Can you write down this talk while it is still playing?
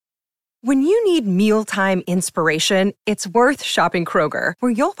When you need mealtime inspiration, it's worth shopping Kroger,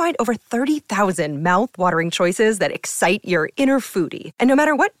 where you'll find over 30,000 mouth-watering choices that excite your inner foodie. And no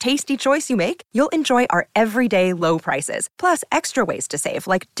matter what tasty choice you make, you'll enjoy our everyday low prices, plus extra ways to save,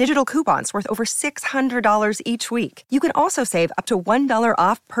 like digital coupons worth over $600 each week. You can also save up to $1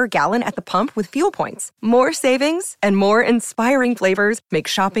 off per gallon at the pump with fuel points. More savings and more inspiring flavors make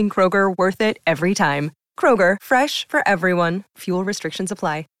shopping Kroger worth it every time. Kroger, fresh for everyone. Fuel restrictions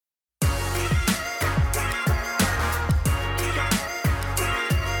apply.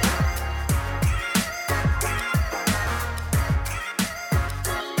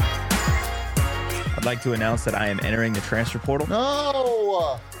 I'd like to announce that I am entering the transfer portal.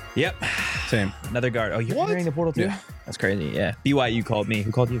 No. Yep. Same. Another guard. Oh, you're entering the portal too? Yeah. That's crazy. Yeah. BYU called me.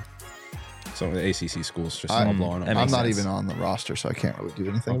 Who called you? So the ACC schools just all blowing up. I'm not sense. even on the roster, so I can't really do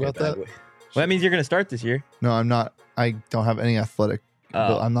anything about that. Well, that means you're going to start this year. No, I'm not. I don't have any athletic.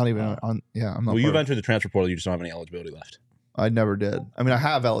 I'm not even on. Yeah, I'm not. Well, you've entered the transfer portal. You just don't have any eligibility left. I never did. I mean, I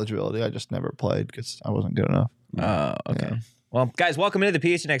have eligibility. I just never played because I wasn't good enough. Oh, okay. Yeah. Well, guys, welcome into the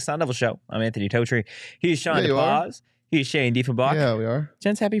PHNX Sun Devil Show. I'm Anthony Totri. He's Sean Yeah, you are. DePaz. He's Shane Diefenbach. Yeah, we are.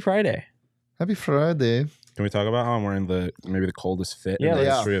 Gents, happy Friday. Happy Friday. Can we talk about how I'm wearing maybe the coldest fit Yeah, in the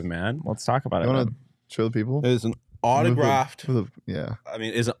yeah. history of man? Let's talk about You it. want man. to show the people? It is an autographed. Yeah. I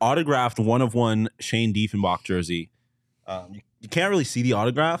mean, it's an autographed one-of-one Shane Diefenbach jersey. You can't really see the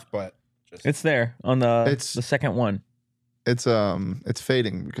autograph, but just It's there on the second one. It's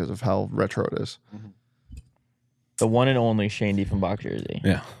fading because of how retro it is. The one and only Shane Diefenbach jersey.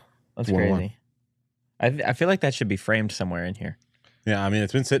 yeah, That's One and crazy. I feel like that should be framed somewhere in here. yeah. I mean,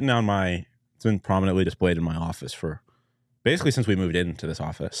 it's been sitting on it's been prominently displayed in my office for basically since we moved into this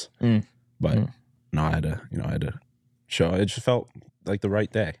office. But no, I had to show. It just felt like the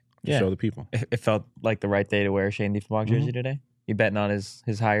right day to show the people. It felt like the right day to wear a Shane Diefenbach jersey today. You betting on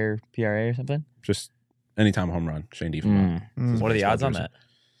his higher PRA or something? Just anytime home run, Shane Diefenbach. What are the odds on that?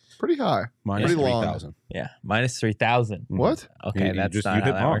 Pretty high. Minus Pretty long. 3,000. Yeah, minus 3,000. What? Okay, that's just not you how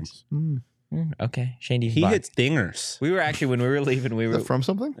hit that works. bombs. Okay, Shane Diefenbach. He hits dingers. We were actually, when we were leaving, we Is were it from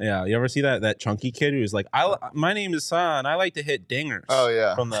something? Yeah, you ever see that chunky kid who's like, my name is Son. I like to hit dingers. Oh,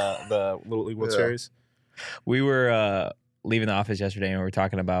 yeah. From the Little League World Yeah. Series. we were leaving the office yesterday and we were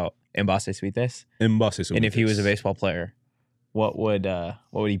talking about Embasse Suites. And if he was a baseball player, what would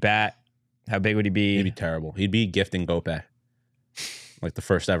he bat? How big would he be? He'd be terrible. He'd be gifting Gope, like the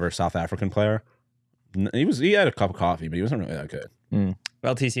first ever South African player. He had a cup of coffee, but he wasn't really that good.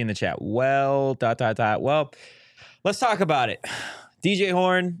 Well, TC in the chat. Well, ... Well, let's talk about it. DJ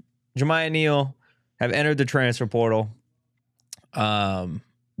Horne, Jamiya Neal have entered the transfer portal.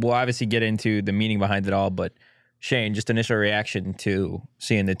 We'll obviously get into the meaning behind it all, but Shane, just initial reaction to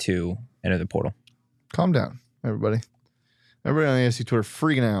seeing the two enter the portal. Calm down, everybody. Everybody on the AFC Twitter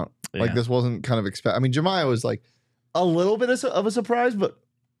freaking out. Yeah. Like this wasn't kind of expect. I mean, Jamiya was like a little bit of a surprise, but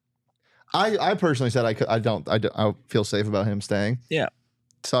I personally said I feel safe about him staying. Yeah.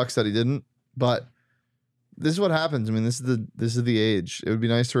 Sucks that he didn't, but this is what happens. I mean, this is the age. It would be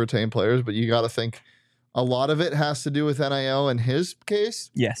nice to retain players, but you got to think a lot of it has to do with NIL in his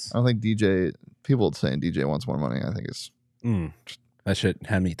case. Yes. I don't think people saying DJ wants more money. I think it's That shit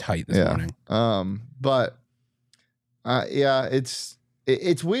had me tight this morning. But yeah, it's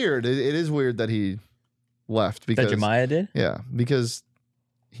weird. It is weird that he left because That Jamiya did? Yeah, because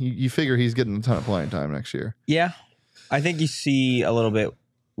you figure he's getting a ton of playing time next year. Yeah. I think you see a little bit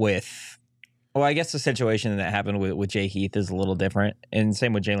with, well, I guess the situation that happened with Jay Heath is a little different, and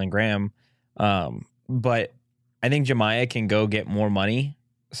same with Jalen Graham. But I think Jamiya can go get more money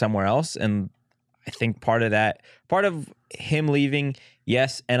somewhere else, and I think part of him leaving,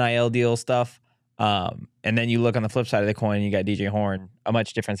 yes, NIL deal stuff, and then you look on the flip side of the coin, you got DJ Horne, a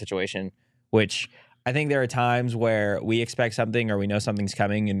much different situation, which I think there are times where we expect something or we know something's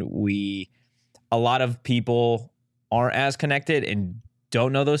coming, and a lot of people aren't as connected and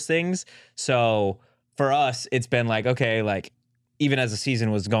don't know those things. So for us, it's been like, okay, like even as the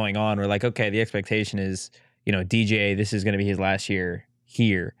season was going on, we're like, okay, the expectation is, DJ, this is going to be his last year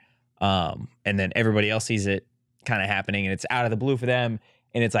here. And then everybody else sees it kind of happening and it's out of the blue for them.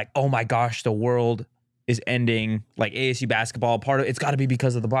 And it's like, oh my gosh, the world is ending. Like ASU basketball, it's got to be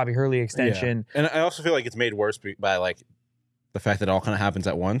because of the Bobby Hurley extension. Yeah. And I also feel like it's made worse by like the fact that it all kind of happens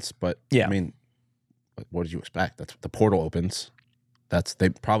at once. But yeah, I mean, what did you expect? That's the portal opens. They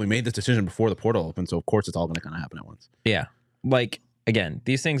probably made this decision before the portal opened, so of course it's all going to kind of happen at once. Yeah, like again,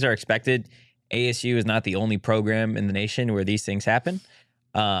 these things are expected. ASU is not the only program in the nation where these things happen.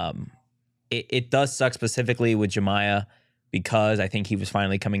 It does suck specifically with Jamiya because I think he was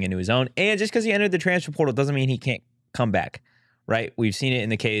finally coming into his own, and just because he entered the transfer portal doesn't mean he can't come back, right? We've seen it in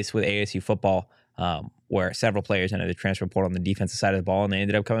the case with ASU football, where several players entered the transfer portal on the defensive side of the ball, and they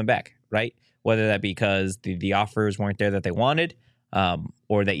ended up coming back, right? Whether that be because the offers weren't there that they wanted,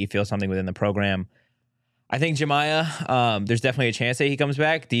 or that you feel something within the program. I think Jamiya, there's definitely a chance that he comes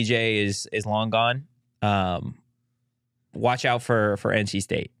back. DJ is long gone. Watch out for NC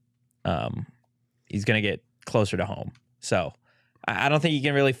State. He's going to get closer to home. So I don't think you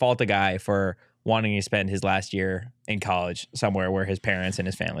can really fault a guy for wanting to spend his last year in college somewhere where his parents and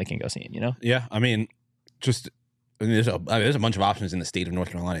his family can go see him, you know? Yeah, I mean, there's a bunch of options in the state of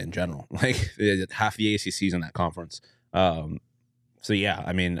North Carolina in general. Like half the ACC is in that conference. So yeah,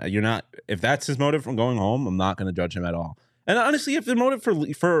 I mean, if that's his motive from going home, I'm not going to judge him at all. And honestly, if the motive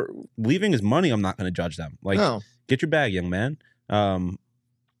for leaving is money, I'm not going to judge them. Like, Get your bag, young man.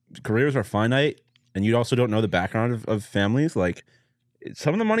 Careers are finite, and you also don't know the background of families. Like,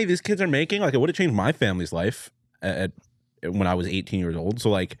 some of the money these kids are making, like, it would have changed my family's life when I was 18 years old. So,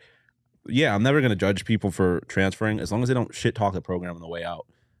 like, yeah, I'm never going to judge people for transferring as long as they don't shit talk the program on the way out.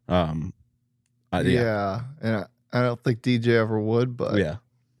 Yeah, and I don't think DJ ever would, but yeah.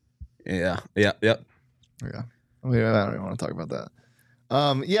 I mean, I don't even want to talk about that.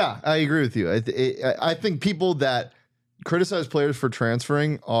 Yeah, I agree with you. I think people that criticize players for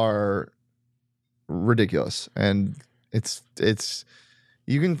transferring are ridiculous, and it's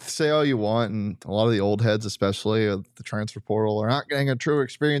you can say all you want, and a lot of the old heads, especially the transfer portal, are not getting a true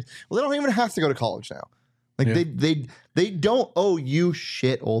experience. Well, they don't even have to go to college now. Like they don't owe you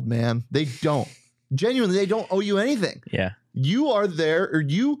shit, old man. They don't. Genuinely, they don't owe you anything. Yeah. You are there, or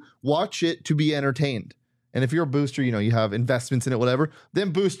you watch it to be entertained. And if you're a booster, you know, you have investments in it, whatever,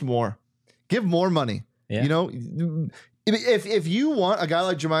 then boost more. Give more money. Yeah. You know, if you want a guy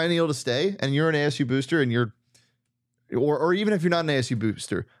like Jamiya Neal to stay and you're an ASU booster and you're, or even if you're not an ASU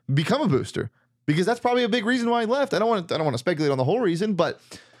booster, become a booster, because that's probably a big reason why he left. I don't want to speculate on the whole reason, but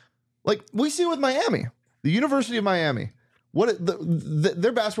like we see it with Miami, the University of Miami.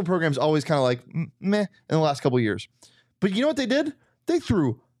 Their basketball program's always kind of like meh in the last couple of years. But you know what they did? They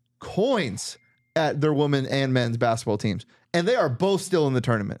threw coins at their women and men's basketball teams, and they are both still in the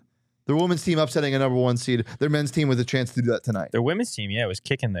tournament. Their women's team upsetting a number 1 seed. Their men's team with a chance to do that tonight. Their women's team, was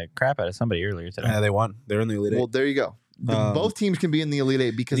kicking the crap out of somebody earlier today. Yeah, they won. They're in the Elite Eight. Well, there you go. Both teams can be in the Elite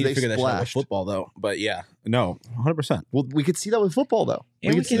Eight because they figure splashed. that shit out with football, though. But yeah, no, 100%. Well, we could see that with football, though. Yeah,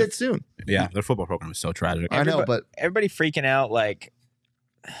 we could see that soon. Yeah, their football program is so tragic. I know, but everybody freaking out like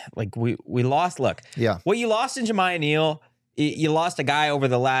we lost. Look, yeah, what you lost in Jamiya Neal, you lost a guy over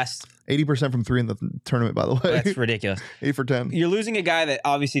the last 80% from 3 in the tournament. By the way, that's ridiculous. 8 for 10. You're losing a guy that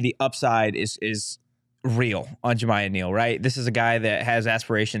obviously the upside is real on Jamiya Neal, right? This is a guy that has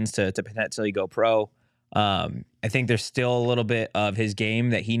aspirations to potentially go pro. I think there's still a little bit of his game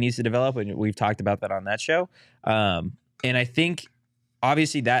that he needs to develop, and we've talked about that on that show. And I think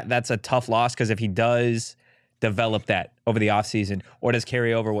obviously that's a tough loss, because if he does develop that over the offseason or does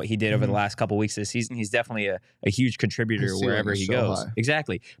carry over what he did over the last couple of weeks of the season, he's definitely a huge contributor wherever he goes. High.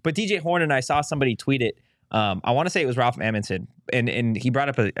 Exactly. But DJ Horne, and I saw somebody tweet it. I want to say it was Ralph Amundsen, and he brought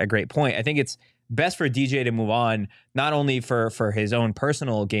up a great point. I think it's best for DJ to move on, not only for his own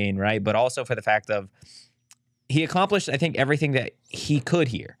personal gain, right, but also for the fact of he accomplished, I think, everything that he could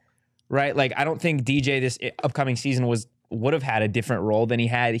here, right? Like, I don't think DJ this upcoming season would have had a different role than he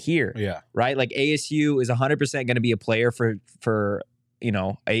had here. Yeah. Right? Like, ASU is 100% going to be a player for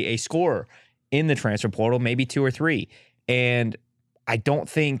a scorer in the transfer portal, maybe 2 or 3. And I don't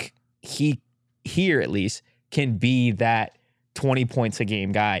think he here, at least, can be that 20 points a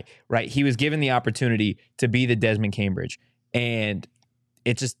game guy, right? He was given the opportunity to be the Desmond Cambridge, and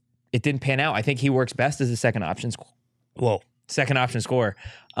it didn't pan out. I think he works best as a second option scorer.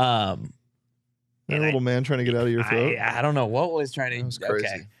 A little man trying to get out of your throat. I don't know what was trying to. That was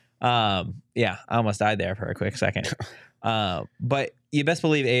crazy. Okay. Yeah, I almost died there for a quick second. But you best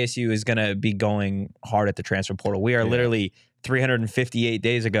believe ASU is going to be going hard at the transfer portal. We are literally 358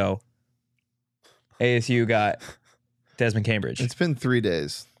 days ago. ASU got Desmond Cambridge. It's been 3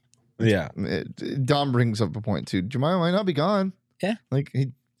 days. Yeah. Dom brings up a point too. Jamiya might not be gone. Yeah. Like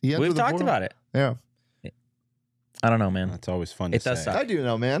we've talked about it. Yeah. I don't know, man. That's always fun It to does say. suck. I do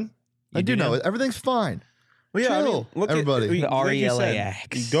know, man. You I do know. know? Everything's fine. Well, yeah, Chill, look everybody. At, like you said,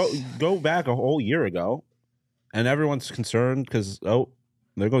 RELAX. Go back a whole year ago, and everyone's concerned because,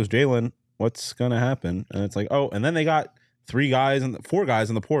 there goes Jalen. What's gonna happen? And it's like, and then they got 4 guys in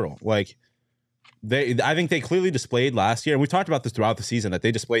the portal. Like, I think they clearly displayed last year, and we talked about this throughout the season, that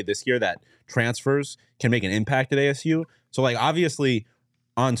they displayed this year that transfers can make an impact at ASU. So, like, obviously,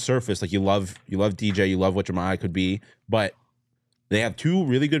 on surface, like, you love DJ, you love what Jamiya could be, but they have 2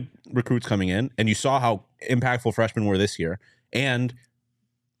 really good recruits coming in, and you saw how impactful freshmen were this year. and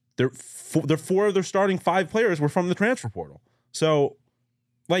four of their starting 5 players were from the transfer portal. So,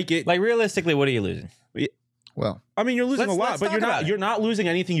 like realistically, what are you losing? Well, I mean, you're losing a lot, let's but talk you're not losing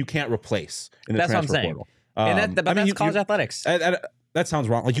anything you can't replace in the That's transfer what I'm saying. portal. And that's college athletics. That sounds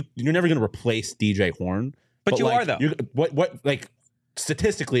wrong. Like you're never going to replace DJ Horne, but you like, are though. What like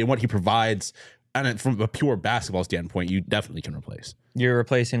statistically and what he provides, and from a pure basketball standpoint, you definitely can replace. You're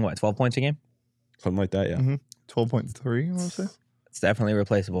replacing what, 12 points a game? Something like that, yeah. 12.3, I want to say. It's definitely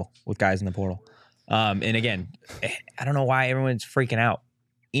replaceable with guys in the portal. And again, I don't know why everyone's freaking out.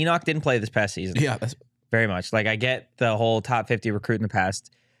 Enoch didn't play this past season. Yeah, very much. Like, I get the whole top 50 recruit in the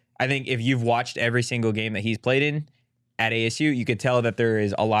past. I think if you've watched every single game that he's played in at ASU, you could tell that there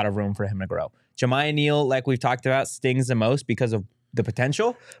is a lot of room for him to grow. Jamiya Neal, like we've talked about, stings the most because of the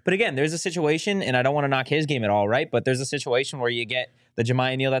potential. But again, there's a situation, and I don't want to knock his game at all, right? But there's a situation where you get the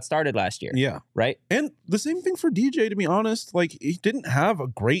Jamiya Neal that started last year. Yeah. Right? And the same thing for DJ, to be honest. Like, he didn't have a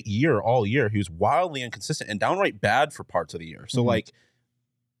great year all year. He was wildly inconsistent and downright bad for parts of the year. So, like,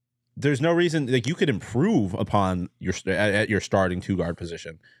 there's no reason, like, you could improve upon at your starting 2-guard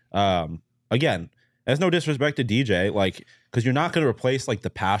position. Again, there's no disrespect to DJ, like, because you're not going to replace, like, the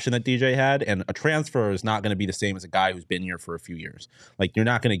passion that DJ had, and a transfer is not going to be the same as a guy who's been here for a few years. Like, you're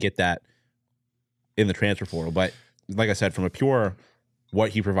not going to get that in the transfer portal. But like I said, from a pure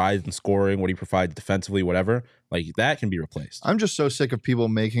what he provides in scoring, what he provides defensively, whatever, like, that can be replaced. I'm just so sick of people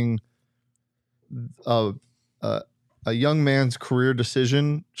making a young man's career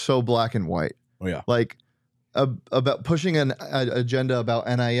decision so black and white. Oh, yeah. Like, about pushing an agenda about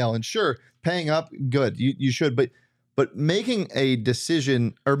NIL, and sure, paying up, good, you should, but making a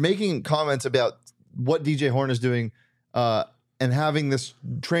decision or making comments about what DJ Horne is doing and having this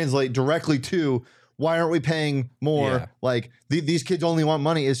translate directly to why aren't we paying more? Yeah. Like, these kids only want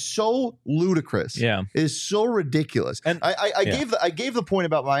money is so ludicrous. Yeah, it is so ridiculous. And I gave the point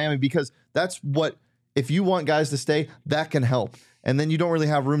about Miami because that's what, if you want guys to stay, that can help, and then you don't really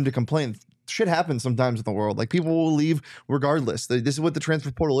have room to complain. Shit happens sometimes in the world. Like, people will leave regardless. This is what the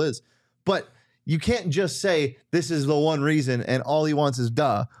transfer portal is. But you can't just say this is the one reason and all he wants is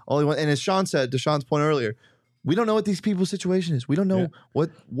duh. All he wants, and as Sean said, to Sean's point earlier, we don't know what these people's situation is. We don't know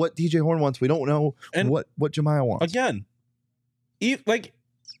what DJ Horne wants. We don't know what Jamiya wants. Again, like,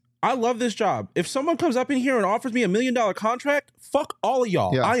 I love this job. If someone comes up in here and offers me $1 million contract, fuck all of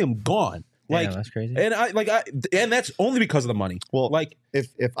y'all. Yeah. I am gone. Like, that's crazy. And and that's only because of the money. Well, like, if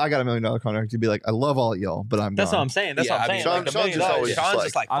I got $1 million contract, you'd be like, I love all of y'all, but I'm that's gone. what I'm saying. That's what I'm saying. Sean's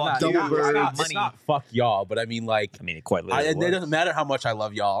just like, fuck you. It's not fuck y'all, but I mean, like, it quite literally it doesn't matter how much I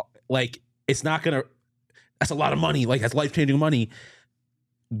love y'all. Like, it's not gonna. That's a lot of money. Like, that's life-changing money.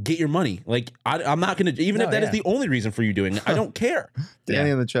 Get your money. Like, I'm not gonna, even if that is the only reason for you doing it, I don't care.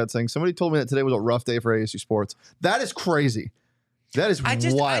 Danny in the chat saying, somebody told me that today was a rough day for ASU sports. That is crazy. That is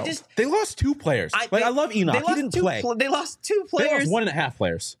wild. They lost 2 players. I love Enoch. He didn't play. They lost 2 players. They lost 1.5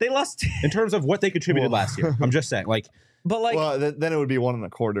 players. They lost in terms of what they contributed last year. I'm just saying, like, but like, well, then it would be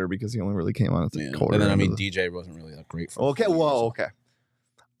 1.25 because he only really came on at the quarter. And then DJ wasn't really that great for. Okay, whoa, okay.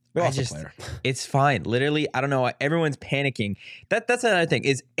 It's fine. Literally, I don't know. Everyone's panicking. That's another thing.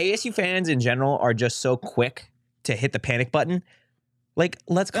 Is ASU fans in general are just so quick to hit the panic button. Like,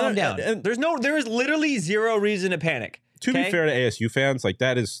 let's calm down. And there is literally zero reason to panic. To be fair to ASU fans, like,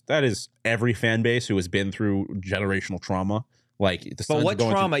 that is every fan base who has been through generational trauma. Like, the Suns, but what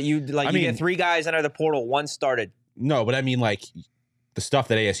trauma? You get 3 guys under the portal, 1 started. No, but I mean, like, the stuff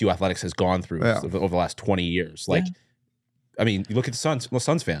that ASU athletics has gone through over the last 20 years. Like, I mean, you look at the Suns. Well,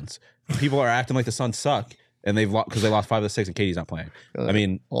 Suns fans, people are acting like the Suns suck, and they've lost because they lost 5 of the 6, and Katie's not playing. I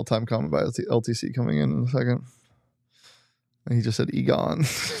mean, all-time comment by LTC coming in a second. And he just said Egon.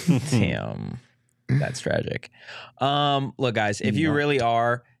 Damn. That's tragic. Look, guys, if you really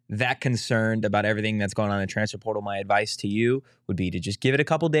are that concerned about everything that's going on in the transfer portal, my advice to you would be to just give it a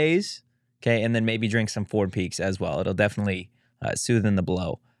couple days, okay, and then maybe drink some Ford Peaks as well. It'll definitely soothe the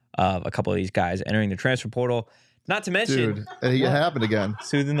blow of a couple of these guys entering the transfer portal. Not to mention, dude, it happened again.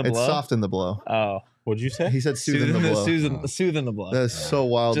 Soothing the blow. It's softened the blow. Oh, what did you say? He said soothing the blow. Soothing the blow. That is so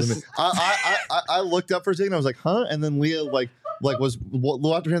wild to me. I looked up for a second. I was like, huh? And then Leah was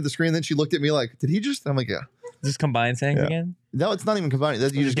looked at the screen. And then she looked at me like, did he just? I'm like, yeah. Just combine things again? No, it's not even combining.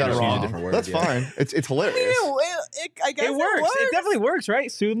 You just got it wrong. That's fine. It's hilarious. I guess it works. It definitely works,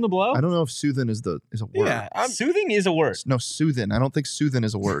 right? Soothing the blow. I don't know if soothing is a word. Yeah, soothing is a word. No, soothing. I don't think soothing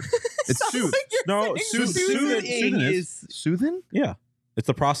is a word. It's soothe. No, soothing is soothing. Yeah, it's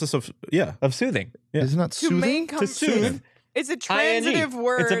the process of soothing. Yeah. Is it not soothing? To soothe. It's a transitive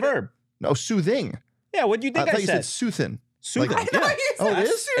word. It's a verb. No, soothing. Yeah, what do you think I thought I you said? Soothing. Soothing. I thought you said it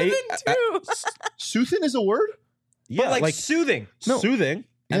is? soothing too. Soothing is a word? Yeah, but like soothing. No. Soothing.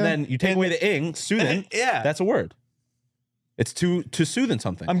 Yeah. And then you take away the ing, soothing. Yeah. That's a word. It's to soothing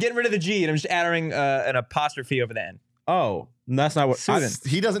something. I'm getting rid of the G and I'm just adding an apostrophe over the N. Oh, that's not what. Soothing.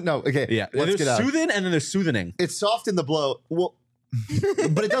 He doesn't know. Okay. Yeah. Let's There's get out. soothing and then there's soothing. It's soft in the blow. Well,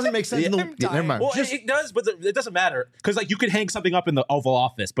 but it doesn't make sense in the. Never mind. Well, it does, but it doesn't matter because like you could hang something up in the Oval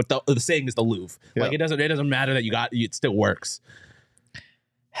Office, but the saying is the Louvre. Yeah. Like it doesn't matter that it still works.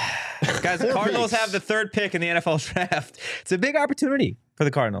 Guys, the Cardinals have the third pick in the NFL draft. It's a big opportunity for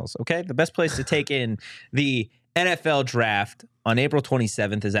the Cardinals, okay? The best place to take in the NFL draft on April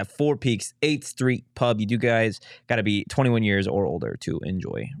 27th is at Four Peaks 8th Street Pub. You do guys got to be 21 years or older to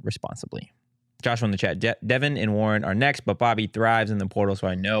enjoy responsibly. Joshua in the chat. Devin and Warren are next, but Bobby thrives in the portal, so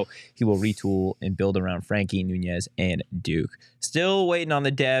I know he will retool and build around Frankie, Nunez, and Duke. Still waiting on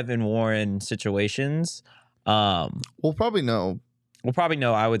the Dev and Warren situations. We'll probably know.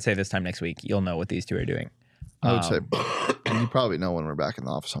 I would say this time next week, you'll know what these two are doing. I would say you probably know when we're back in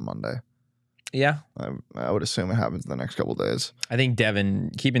the office on Monday. Yeah. I would assume it happens in the next couple of days. I think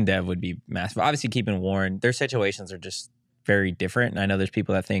keeping Dev would be massive. Obviously, keeping Warren, their situations are just very different. And I know there's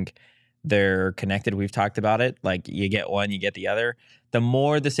people that think they're connected. We've talked about it. Like you get one, you get the other. The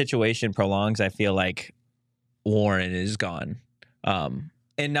more the situation prolongs, I feel like Warren is gone. And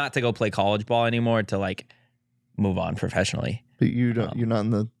not to go play college ball anymore, to like move on professionally. But you don't. You're not in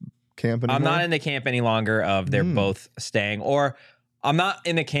the camp anymore. I'm not in the camp any longer of they're both staying, or I'm not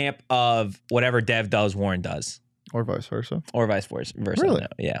in the camp of whatever Dev does, Warren does, or vice versa. Really? No,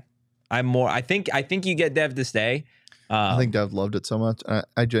 yeah. I think you get Dev to stay. I think Dev loved it so much.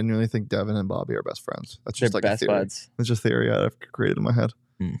 I genuinely think Devin and Bobby are best friends. That's just like best a theory. buds. It's just a theory I've created in my head.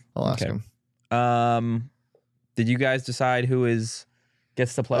 I'll ask him. Did you guys decide who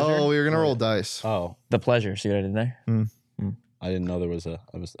gets the pleasure? Oh, we were gonna roll dice. Oh, the pleasure. See what I did there? I didn't know there was I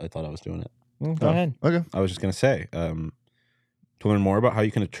thought I was doing it. Go ahead. Okay. I was just gonna say, to learn more about how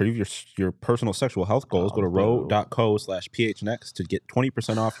you can achieve your personal sexual health goals, go to row.co/phnx to get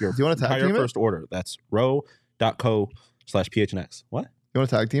 20% off your entire first order. That's row.co/phnx. What? You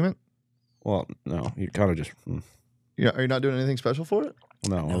want to tag team it? Well, no, you kind of just. Yeah. Are you not doing anything special for it?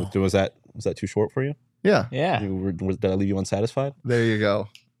 No. Was that too short for you? Yeah. Yeah. Did I leave you unsatisfied? There you go.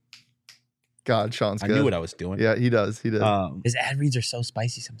 God, Sean's good. I knew what I was doing. Yeah, he does. He did. His ad reads are so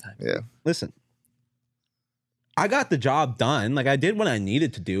spicy sometimes. Yeah. Listen, I got the job done. Like I did what I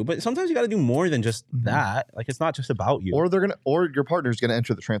needed to do, but sometimes you got to do more than just that. Like it's not just about you. Or your partner's gonna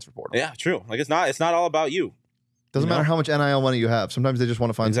enter the transfer portal. Yeah, true. Like it's not all about you. Doesn't matter how much NIL money you have. Sometimes they just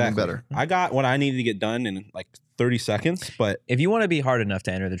want to find something better. I got what I needed to get done in like 30 seconds, but if you want to be hard enough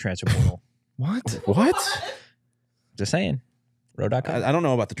to enter the transfer portal, what? Just saying. Row.com. I don't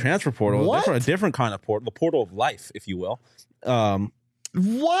know about the transfer portal. What? That's a different kind of portal, the portal of life, if you will.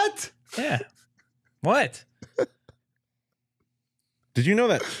 What? Yeah. What? Did you know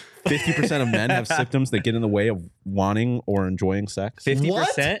that 50% of men have symptoms that get in the way of wanting or enjoying sex?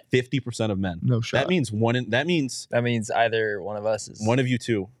 50%? 50% of men. No shot. That means that means either one of us is one of you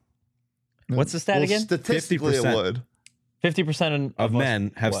two. What's the stat again? Statistically, 50%. it would. 50% of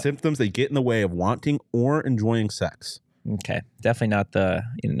men have symptoms that get in the way of wanting or enjoying sex. Okay, definitely not the.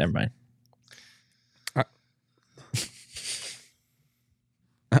 Never mind.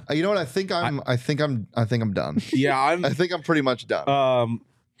 You know what? I think I'm done. Yeah, I think I'm pretty much done.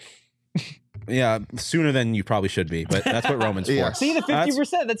 Yeah, sooner than you probably should be, but that's what Roman's for. See the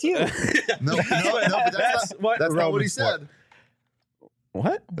 50%. That's you. No, but that's not what he said.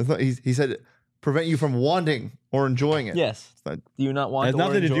 What? That's not, he said prevent you from wanting or enjoying it. Yes. Do you not want? It has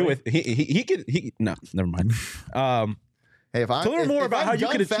nothing to do with he could. No, never mind. Hey, to learn more about how you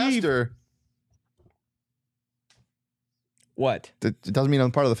can achieve. What? It doesn't mean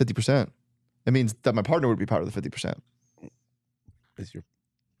I'm part of the 50%. It means that my partner would be part of the 50%. Is your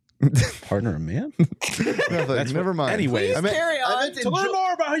partner a man? Never mind. Anyways, carry on. To learn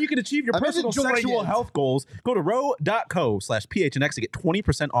more about how you can achieve your personal sexual health goals, go to row.co/phnx to get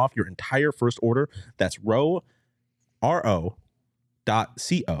 20% off your entire first order. That's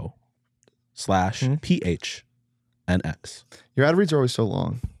row.co/phnx. Your ad reads are always so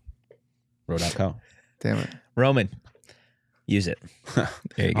long. Row.co. Damn it. Roman. Use it. There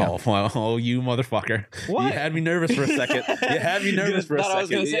you go. Oh, you motherfucker. What? You had me nervous for a second.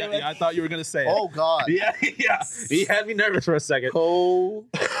 I thought you were going to say it. Oh, God. Yeah. He had me nervous for a second. Oh,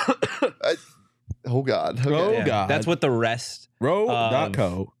 God. Okay. Oh, God. That's what the rest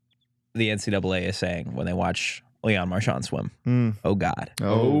Row.co. The NCAA is saying when they watch Leon Marchand swim. Oh, God.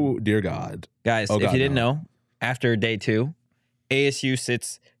 Oh, dear God. Guys, if you didn't know, after day 2, ASU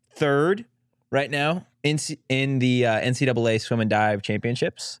sits 3rd right now in the NCAA Swim and Dive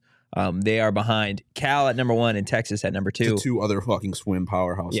Championships. They are behind Cal at number 1 and Texas at number 2. The two other fucking swim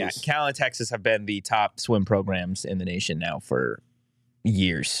powerhouses. Yeah, Cal and Texas have been the top swim programs in the nation now for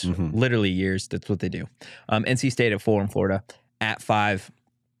years. Literally years. That's what they do. NC State at 4 and Florida at 5.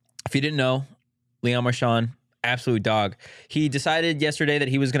 If you didn't know, Leon Marchand, absolute dog. He decided yesterday that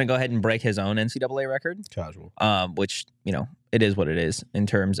he was going to go ahead and break his own NCAA record. Casual. Which, it is what it is in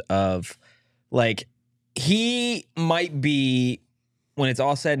terms of, like, he might be, when it's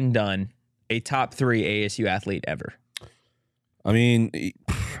all said and done, a top 3 ASU athlete ever. I mean,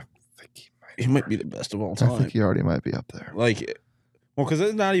 he might be the best of all time. I think he already might be up there. Like, well, because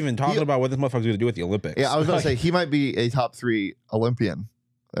it's not even talking about what this motherfucker's going to do at the Olympics. Yeah, I was going to say, he might be a top 3 Olympian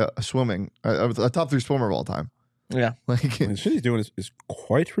swimming, a top 3 swimmer of all time. Yeah. Like, the shit he's doing is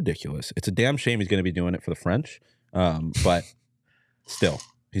quite ridiculous. It's a damn shame he's going to be doing it for the French. But still,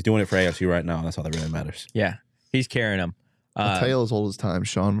 he's doing it for ASU right now, and that's all that really matters. Yeah. He's carrying them. A tale as old as time,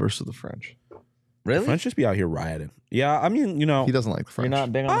 Sean versus the French. Really? The French just be out here rioting. Yeah, I mean, He doesn't like the French. You're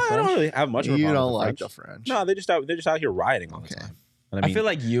not big on the I French? don't really have much of a You problem don't with like the the French. No, they're just out here rioting all the time. And I feel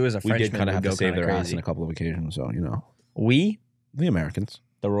like you as a we Frenchman did kind of have would to go save kinda their ass crazy. on a couple of occasions, so We? the Americans.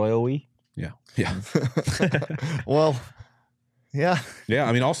 The royal we? Yeah. Well, yeah. Yeah,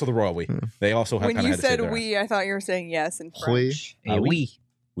 I mean, also the royal we. They also have When kind of you had to save said their we, I thought you were saying yes in French. We.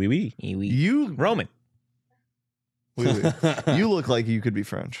 Oui. You Roman. You look like you could be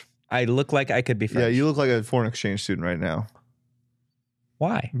French. I look like I could be French. Yeah, you look like a foreign exchange student right now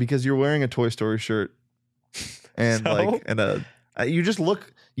Why? because you're wearing a Toy Story shirt and you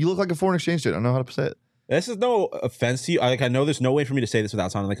look like a foreign exchange student. I don't know how to say it. This is no offense to you. I know there's no way for me to say this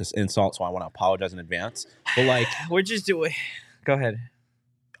without sounding like an insult, so I want to apologize in advance. But like, We're just doing. Go ahead.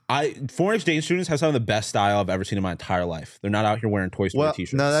 foreign exchange students have some of the best style I've ever seen in my entire life. They're not out here wearing Toy Story Well,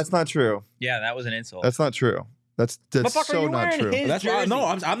 t-shirts. no, that's not true. Yeah, that was an insult. That's not true. That's Motherfucker, so you're not wearing true. his- That's why, no,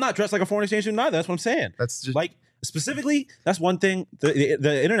 I'm not dressed like a foreign exchange student either. That's what I'm saying. That's just Like, specifically, that's one thing.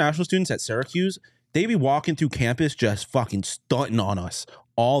 The international students at Syracuse, they be walking through campus just fucking stunting on us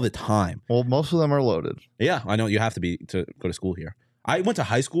all the time. well, most of them are loaded. Yeah, I know you have to be to go to school here. I went to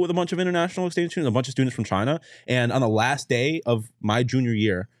high school with a bunch of international exchange students, a bunch of students from China, and on the last day of my junior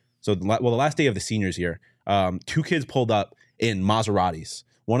year, the last day of the seniors year, 2 kids pulled up in Maseratis.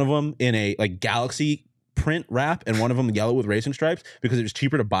 One of them in a Galaxy print wrap, and one of them yellow with racing stripes because it was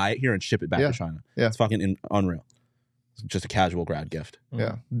cheaper to buy it here and ship it back to China. Yeah. It's fucking unreal. It's just a casual grad gift.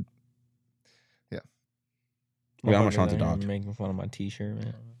 Yeah. Yeah, I'm Marchand's a dog. Making fun of my t-shirt,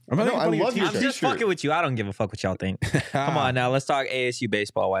 man. I'm I love your I'm just t-shirt. fucking with you. I don't give a fuck what y'all think. Come on now, let's talk ASU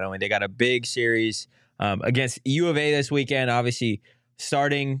baseball. Why don't we? They got a big series against U of A this weekend. Obviously,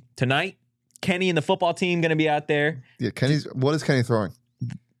 starting tonight. Kenny and the football team going to be out there. Yeah, what is Kenny throwing?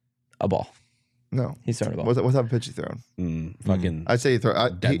 A ball. No. He's throwing a ball. What type of pitch he throwing? Fucking I'd say he throw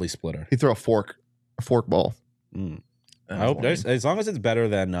deadly splitter. He throw a fork ball. I hope as long as it's better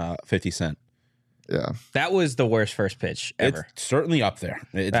than 50 Cent. Yeah. That was the worst first pitch ever. It's certainly up there.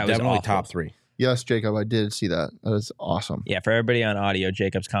 It's That was definitely awful. top 3. Yes, Jacob, I did see that. That is awesome. Yeah, for everybody on audio,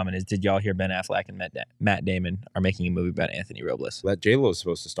 Jacob's comment is, did y'all hear Ben Affleck and Matt Damon are making a movie about Anthony Robles? That J-Lo is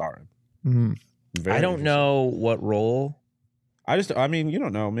supposed to star in. Mhm. Very I don't interesting. know what role. I mean, you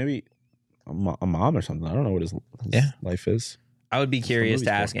don't know. Maybe a mom or something. I don't know what his life is. I would be curious movie's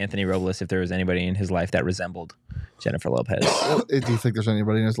to ask for. Anthony Robles if there was anybody in his life that resembled Jennifer Lopez. Do you think there's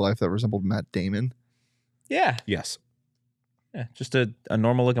anybody in his life that resembled Matt Damon? Yeah. Yes. Yeah. Just a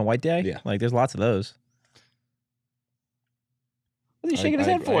normal looking white guy. Yeah. Like there's lots of those. What are you shaking his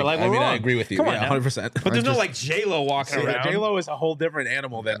head for? Like we're wrong. I agree with you. Come on Yeah, now. 100%. But there's no like J-Lo walking around. J-Lo is a whole different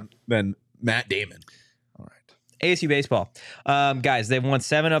animal than Matt Damon. All right. ASU baseball. Guys, they've won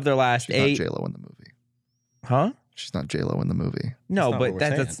 7 of their last She's 8. not J-Lo in the movie. Huh? She's not J-Lo in the movie. No, not but what we're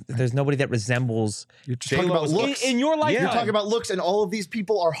that's saying. there's nobody that resembles You're just talking about looks. in your life. You're talking about looks, and all of these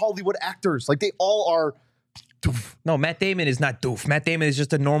people are Hollywood actors. Like, they all are. No, Matt Damon is not doof. Matt Damon is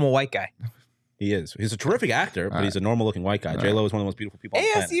just a normal white guy. He is. He's a terrific actor, but he's a normal-looking white guy. J-Lo is one of the most beautiful people on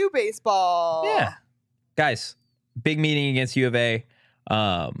the planet. ASU baseball. Yeah. Guys, big meeting against U of A.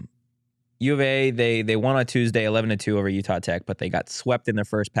 U of A, they won on Tuesday 11-2 over Utah Tech, but they got swept in their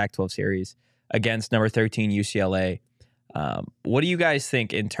first Pac-12 series against number 13 UCLA. What do you guys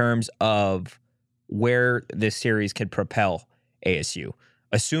think in terms of where this series could propel ASU?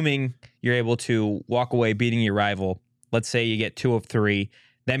 Assuming you're able to walk away beating your rival, let's say you get 2 of 3,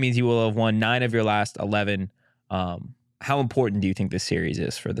 that means you will have won 9 of your last 11. How important do you think this series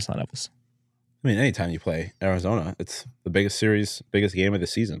is for the Sun Devils? I mean, anytime you play Arizona, it's the biggest series, biggest game of the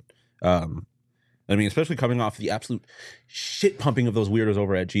season. I mean, especially coming off the absolute shit pumping of those weirdos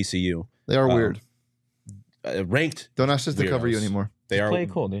over at GCU. They are weird. Ranked. Don't ask us to cover you weirdos. anymore. They play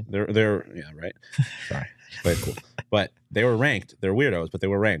it cool, dude. They're yeah, right. Sorry, play it cool. But they were ranked. They're weirdos, but they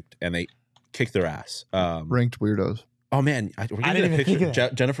were ranked, and they kicked their ass. Ranked weirdos. Oh man, we're gonna get a picture.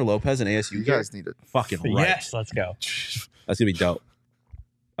 Jennifer Lopez and ASU. You guys need it. Fucking right. Yes, let's go. That's gonna be dope.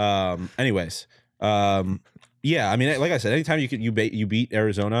 Anyways, yeah. I mean, like I said, anytime you beat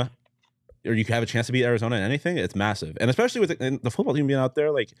Arizona, or you have a chance to beat Arizona in anything, it's massive. And especially with the football team being out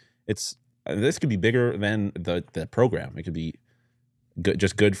there, like this could be bigger than the program. It could be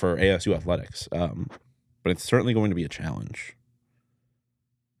good for ASU athletics. But it's certainly going to be a challenge.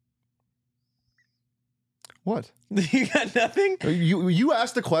 What? You got nothing? You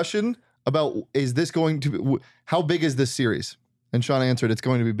asked a question about how big is this series? And Sean answered, it's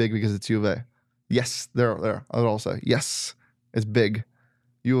going to be big because it's U of A. Yes, there. I would all say, yes, it's big.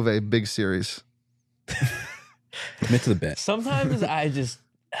 U of A, big series. Commit to the bet. Sometimes I just,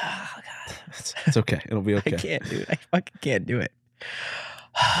 oh God. It's okay. It'll be okay. I can't do it. I fucking can't do it.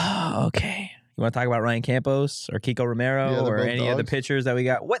 Okay. You want to talk about Ryan Campos or Kiko Romero or any of the pitchers that we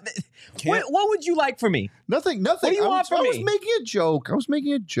got? What would you like from me? Nothing. What do you want from me? I was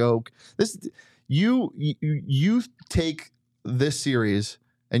making a joke. You take this series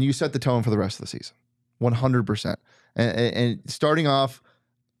and you set the tone for the rest of the season, 100%. And starting off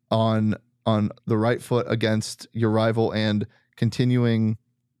on the right foot against your rival and continuing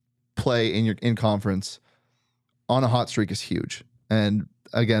play in conference on a hot streak is huge. And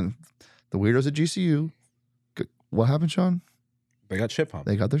again, the weirdos at GCU, what happened, Sean? They got shit pumped.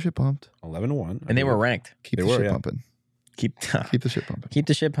 They got their shit pumped. 11-1. And they were ranked. Keep the shit pumping. Keep the shit pumping. Keep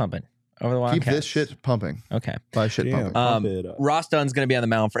the shit pumping. Over the Wildcats. Keep this shit pumping. Okay. By shit pumping. Ross Dunn's going to be on the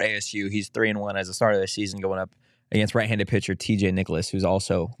mound for ASU. He's 3-1 as a starter this season, going up against right-handed pitcher TJ Nicholas, who's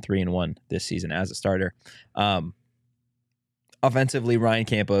also 3-1 this season as a starter. Offensively, Ryan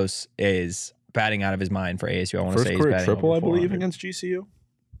Campos is batting out of his mind for ASU. I want to say he's batting triple, over I believe, 400. against GCU.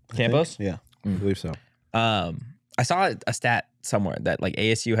 Campos? Yeah, I believe so. I saw a stat somewhere that like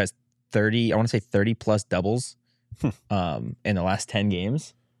ASU has 30 plus doubles in the last 10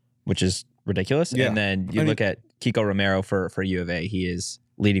 games, which is ridiculous. Yeah. And then you look at Kiko Romero for U of A. He is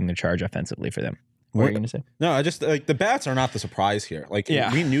leading the charge offensively for them. What are you going to say? No, I just like the bats are not the surprise here. Like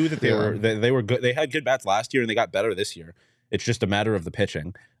we knew that they were good. They had good bats last year and they got better this year. It's just a matter of the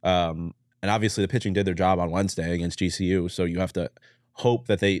pitching. And obviously the pitching did their job on Wednesday against GCU. So you have to hope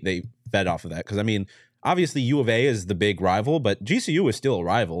that they fed off of that. Because I mean, obviously U of A is the big rival, but GCU is still a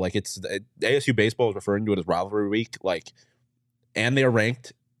rival. Like ASU baseball is referring to it as rivalry week. Like, and they're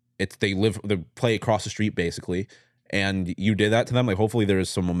ranked. They play across the street basically. And you did that to them. Like, hopefully there is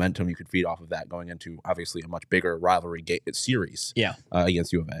some momentum you could feed off of that going into obviously a much bigger rivalry series. Yeah,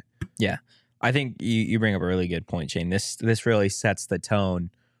 against U of A. Yeah, I think you bring up a really good point, Shane. This really sets the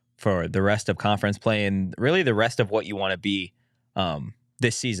tone for the rest of conference play and really the rest of what you want to be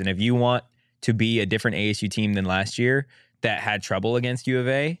this season. If you want to be a different ASU team than last year that had trouble against U of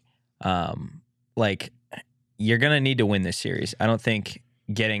A, like you're gonna need to win this series. I don't think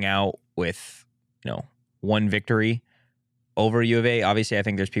getting out with one victory over U of A. Obviously, I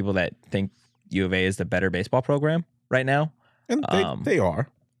think there's people that think U of A is the better baseball program right now. And they are.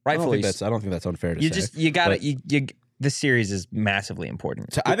 Rightfully. I don't think that's unfair to say. This series is massively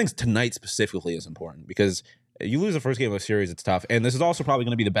important. I think tonight specifically is important because you lose the first game of a series, it's tough. And this is also probably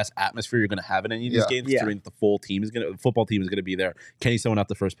going to be the best atmosphere you're going to have in any of these games, considering that the football team is going to be there. Kenny's throwing out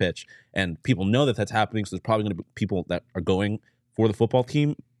the first pitch. And people know that that's happening, so there's probably going to be people that are going for the football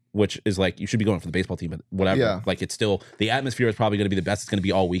team, which is like, you should be going for the baseball team, but whatever. Yeah. Like, it's still, the atmosphere is probably going to be the best it's going to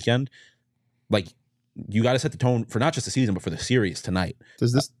be all weekend. Like, you got to set the tone for not just the season, but for the series tonight.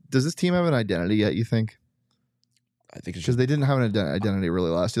 Does this team have an identity yet, you think? I think it's because they didn't have an identity really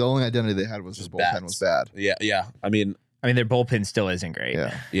last year. The only identity they had was their bullpen was bad. Yeah. I mean, their bullpen still isn't great.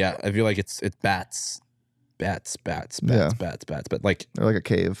 Yeah. I feel like it's bats. But like they're like a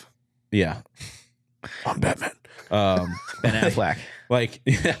cave. Yeah. I'm Batman. Ben Affleck. Like,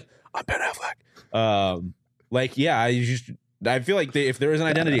 yeah, I'm Ben Affleck. Like, yeah, I feel like if there is an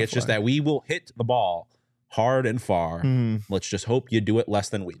identity, it's just that we will hit the ball hard and far. Let's just hope you do it less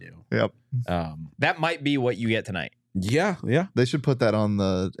than we do. Yep. That might be what you get tonight. Yeah. They should put that in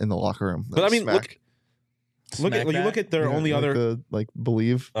the locker room. But I mean, look at their only other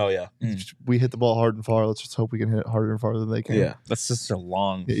believe. Oh yeah. We hit the ball hard and far. Let's just hope we can hit it harder and farther than they can. Yeah. That's just a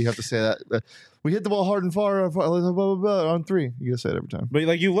long. You have to say that. We hit the ball hard and far on 3. You gotta say it every time. But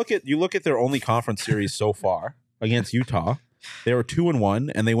like you look at their only conference series so far against Utah. They were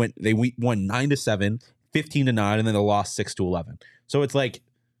 2-1, and they won 9-7, 15-9, and then they lost 6-11. So it's like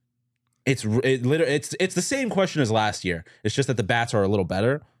it's the same question as last year. It's just that the bats are a little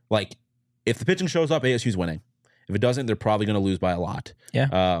better. Like, if the pitching shows up, ASU's winning. If it doesn't, they're probably going to lose by a lot.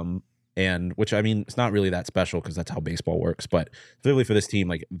 Yeah. And which, I mean, it's not really that special because that's how baseball works. But specifically for this team,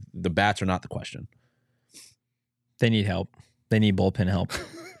 like the bats are not the question. They need help. They need bullpen help.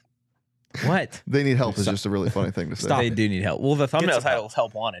 What? They need help is just a really funny thing to say. They do need help. Well, the thumbnail title is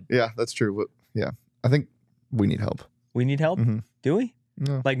help wanted. Yeah, that's true. Yeah, I think we need help. We need help? Mm-hmm. Do we?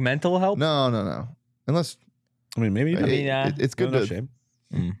 No. Like mental help? No. Unless, I mean, maybe it's good to shame.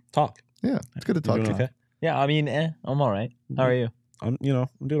 Talk. Yeah, it's good to talk. Okay. Yeah, I mean, I'm all right. How are you? I'm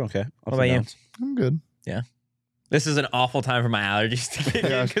doing okay. What about you? I'm good. Yeah. This is an awful time for my allergies to kick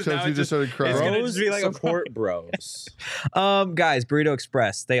in because now you just started crying. it's gonna just be like support bros. Guys, Burrito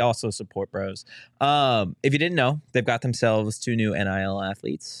Express, they also support bros. If you didn't know, they've got themselves 2 new NIL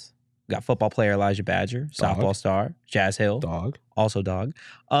athletes. We got football player Elijah Badger, softball star Jazz Hill, also dog.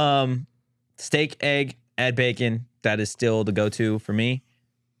 Steak, egg, add bacon. That is still the go-to for me.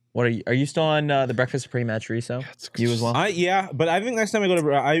 What are you still on the Breakfast Supreme at Chorizo? You as well? But I think next time I go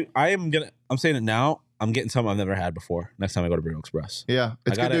to I'm saying it now. I'm getting something I've never had before. Next time I go to Burrito Express. Yeah,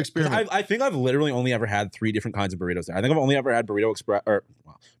 it's good to experiment. I think I've literally only ever had 3 different kinds of burritos there. I think I've only ever had Burrito Express or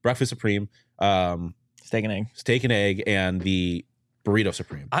Breakfast Supreme, steak and egg, and the Burrito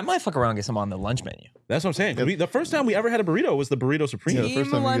Supreme. I might fuck around and get some on the lunch menu. That's what I'm saying. The first time we ever had a burrito was the Burrito Supreme. Yeah, the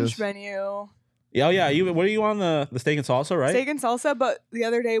first time lunch menu. Yeah, what are you on the steak and salsa, right? Steak and salsa, but the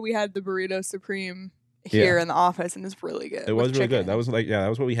other day we had the Burrito Supreme here in the office, and it's really good. It was really good. That was that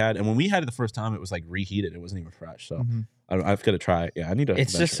was what we had. And when we had it the first time, it was like reheated. It wasn't even fresh. So I've got to try it. Yeah, I need to.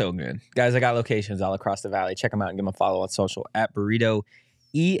 It's just so good. Guys, I got locations all across the valley. Check them out and give them a follow on social at Burrito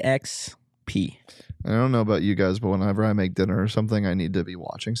EXP. I don't know about you guys, but whenever I make dinner or something, I need to be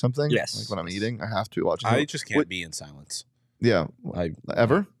watching something. Yes. Like when I'm eating, I have to be watching. I just can't be in silence. Yeah.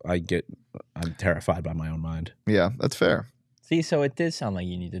 Ever? I'm terrified by my own mind. Yeah, that's fair. See, so it did sound like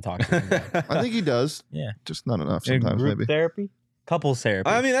you need to talk to him. I think he does. Yeah. Just not enough sometimes, maybe. Therapy? Couples therapy.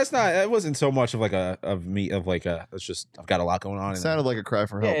 I mean, it wasn't so much of it's just, I've got a lot going on. It sounded like a cry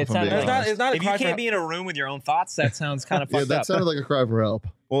for help. Yeah, it's not a if you can't be in a room with your own thoughts, that sounds kind of fucked up. Yeah, that sounded like a cry for help.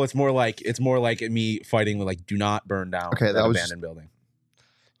 Well, it's more like me fighting with like, do not burn down that abandoned building.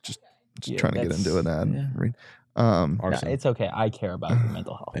 Just trying to get into an ad. Yeah. No, it's okay. I care about your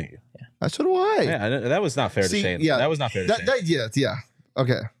mental health. Thank you. Yeah. So do I. Yeah, that was not fair to say. Yeah, that was not fair to say. Yeah.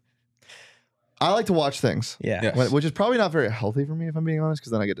 Okay. I like to watch things. Yeah. Yes. Which is probably not very healthy for me, if I'm being honest,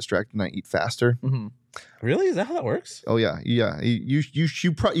 because then I get distracted and I eat faster. Mm-hmm. Really? Is that how that works? Oh yeah. You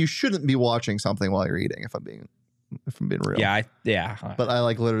shouldn't be watching something while you're eating, if I'm being real. Yeah. But I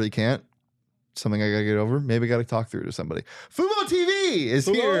literally can't. Something I gotta get over. Maybe I gotta talk through to somebody. Fubo TV is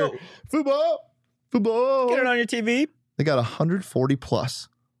here. Fubo. Get it on your TV. They got 140 plus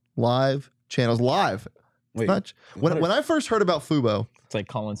live channels. Live. Wait, when I first heard about Fubo, it's like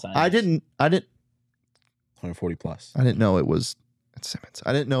Colin Sanders. I didn't 140 plus. I didn't know it was Simmons.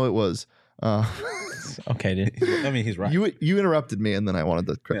 I didn't know it was okay, dude. I mean, he's right. You interrupted me and then I wanted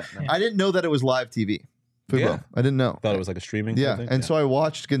to I didn't know that it was live TV. Fubo. Yeah. I didn't know. Thought it was like a streaming thing. And so I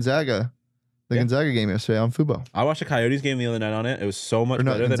watched Gonzaga Gonzaga game yesterday on Fubo. I watched a Coyotes game the other night on it. It was so much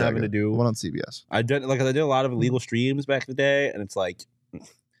better than having to do one on CBS. I did a lot of illegal streams back in the day, and it's like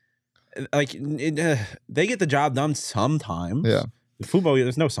they get the job done sometimes. Yeah. Fubo,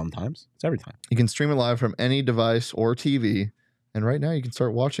 there's no sometimes. It's every time. You can stream it live from any device or TV, and right now you can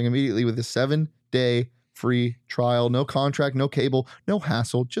start watching immediately with a 7-day free trial. No contract, no cable, no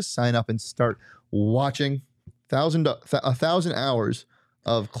hassle. Just sign up and start watching 1,000 hours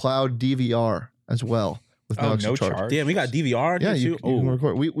of cloud DVR as well with no extra charge. Damn, we got DVR. Yeah, you can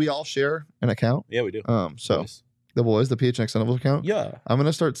record. We all share an account. Yeah, we do. So the PHNX Level account. Yeah, I'm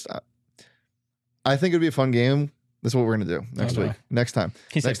gonna start. I think it'd be a fun game. That's what we're gonna do next week. Next time.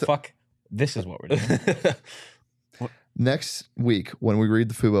 He said, "Fuck, this is what we're doing." Next week, when we read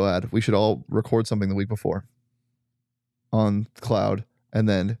the Fubo ad, we should all record something the week before on the cloud, and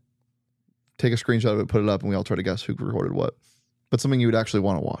then take a screenshot of it, put it up, and we all try to guess who recorded what. But something you would actually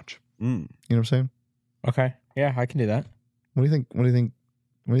want to watch. You know what I'm saying? Okay. Yeah, I can do that. What do you think? What do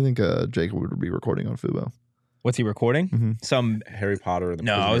you think Jake would be recording on Fubo? What's he recording? Mm-hmm. Some Harry Potter.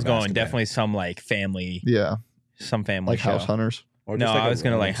 No, I was going definitely some like family. Yeah. Some family like show. House Hunters. Or no, I was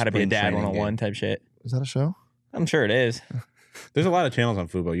gonna like How to Be a Dad 101 type shit. Is that a show? I'm sure it is. There's a lot of channels on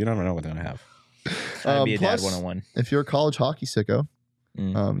Fubo. You never know what they're gonna have. How to Be a Dad 101. If you're a college hockey sicko,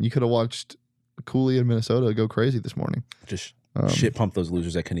 you could have watched Cooley in Minnesota go crazy this morning. Just shit pump those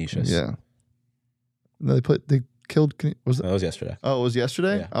losers at Canisius. Yeah. They killed. That was yesterday. Oh, it was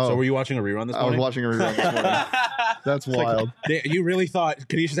yesterday? Yeah. Oh. So were you watching a rerun this morning? I was watching a rerun this morning. That's wild. You really thought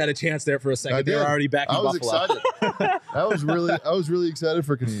Canisius had a chance there for a second. They were already back in Buffalo. Excited. I was really excited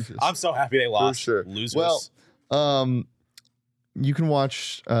for Canisius. I'm so happy they lost. For sure. Losers. Well, You can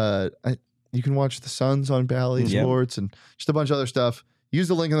watch the Suns on Bally Sports and just a bunch of other stuff. Use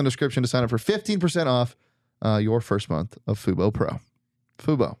the link in the description to sign up for 15% off your first month of Fubo Pro.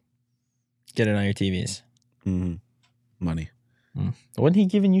 Fubo. Get it on your TVs. Mm-hmm. Money. Wasn't he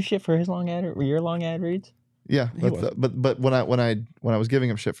giving you shit for his long ad or your long ad reads? Yeah, but when I was giving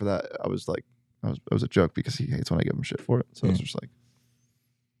him shit for that, I was like, it was a joke because he hates when I give him shit for it. So I was just like,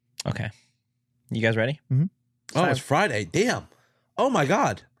 okay, you guys ready? Mm-hmm. Oh, it's Friday. Damn. Oh my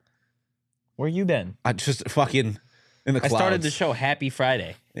God. Where you been? I just fucking in the clouds. I started the show Happy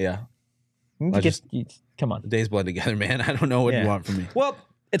Friday. Yeah. Come on. The days blend together, man. I don't know what you want from me. Well,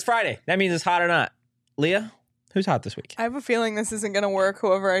 it's Friday. That means it's hot or not. Leah, who's hot this week? I have a feeling this isn't going to work,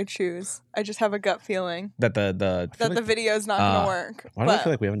 whoever I choose. I just have a gut feeling That the the video's not going to work. Why do I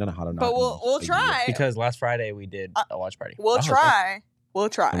feel like we haven't done a hot or not? But we'll try. Because last Friday we did a watch party. We'll try. Okay. We'll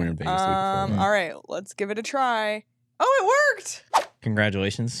try. We were in Vegas the week before. All right, let's give it a try. Oh, it worked.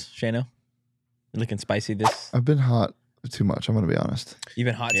 Congratulations, Shano. You're looking spicy this. I've been hot too much. I'm going to be honest. You've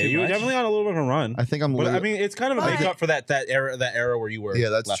been hot too you were much? definitely on a little bit of a run. I think I'm. But I mean, it's kind of a But- make up for that era where you were. Yeah,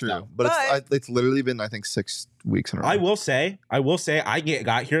 that's left true. out. But it's literally been, I think, 6 weeks in a row. I will say, I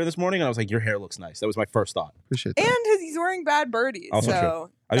got here this morning and I was like, your hair looks nice. That was my first thought. Appreciate that. And he's wearing bad birdies, Also so true.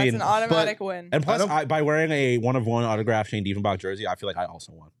 I that's mean, an automatic win. And plus, by wearing a one-of-one autographed Shane Diefenbach jersey, I feel like I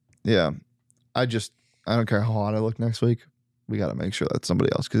also won. Yeah. I don't care how hot I look next week. We got to make sure that's somebody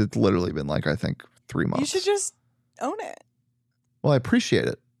else because it's literally been like, I think, 3 months. You should just own it. Well, I appreciate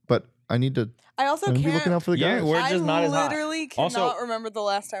it, but I need to I also be looking out for the guys. we're just not as hot. I literally cannot Also, remember the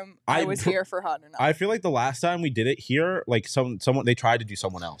last time I was here for Hot or Not. I feel like the last time we did it here, like someone they tried to do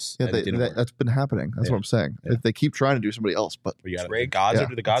someone else. Yeah, and it didn't work. that's been happening. That's what I'm saying. Yeah. They keep trying to do somebody else, but You got rigged. the gods Yeah.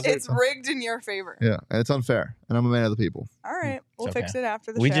 are the gods. It's rigged in your favor. yeah, and it's unfair. And I'm a man of the people. All right, we'll It's fix okay. it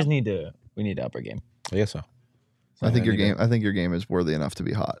after the We show. just need to up our game. I guess so. I think your game is worthy enough to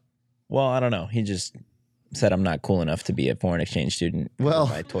be hot. Well, I don't know. He just said I'm not cool enough to be a foreign exchange student. Well,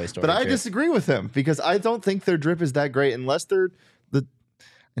 my Toy Story but I trip. disagree with him because I don't think their drip is that great unless they're the.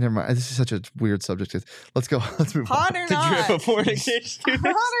 Never mind. This is such a weird subject. Let's go. Let's move Hot on. or the not? drip of foreign exchange students.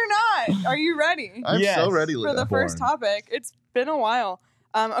 Hot or not? Are you ready I'm Yes. so ready, for Leah. the first Born. topic? It's been a while.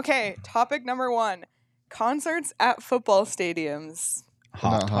 Okay, topic number 1: concerts at football stadiums.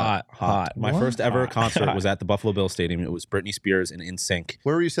 Hot. My What? first ever Hot. concert was at the Buffalo Bills Stadium. It was Britney Spears and NSYNC.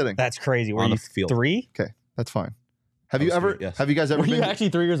 Where were you sitting? That's crazy. Were On you the field. 3? Okay, that's fine. Have I you was ever? 3, yes. Have you guys ever Were been? you actually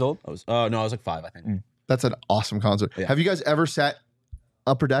 3 years old? I was no, I was like 5, I think. That's an awesome concert. Yeah. Have you guys ever sat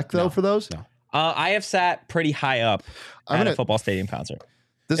upper deck though No. for those? No. I have sat pretty high up at a football stadium concert.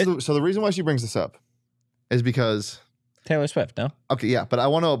 So the reason why she brings this up is because Taylor Swift, no? okay, yeah, but I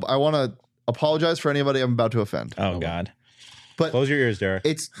want to apologize for anybody I'm about to offend. Oh, God. But Close your ears, Derek.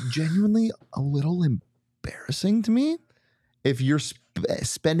 it's genuinely a little embarrassing to me if you're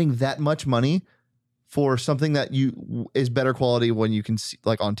spending that much money for something that is better quality when you can see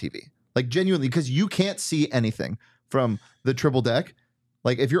like on TV. Like genuinely, because you can't see anything from the triple deck.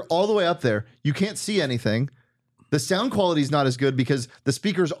 Like if you're all the way up there, you can't see anything. The sound quality is not as good because the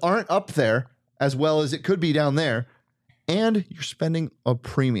speakers aren't up there as well as it could be down there. And you're spending a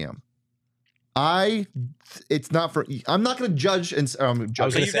premium. It's not for. I'm not going to judge and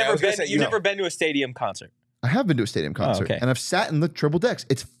judge. You've never been to a stadium concert. I have been to a stadium concert, okay. and I've sat in the triple decks.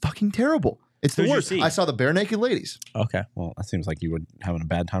 It's fucking terrible. It's the Who'd you worst. see? I saw the Bare Naked Ladies. Okay. Well, that seems like you were having a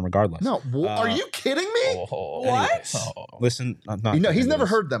bad time regardless. No, are you kidding me? What? Listen, I'm not. He's never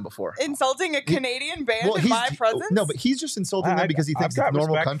heard them before. Insulting a Canadian band in he's- my presence? No, but he's just insulting them because he thinks it's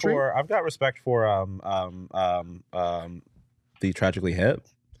normal country. I've got respect for the Tragically Hip.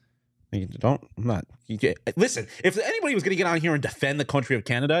 Listen, if anybody was going to get on here and defend the country of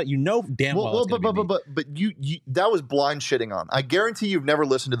Canada, you know damn well. But you that was blind shitting on. I guarantee you've never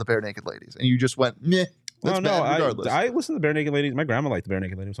listened to the Bare Naked Ladies, and you just went, meh. That's bad regardless. I listened to the Bare Naked Ladies. My grandma liked the Bare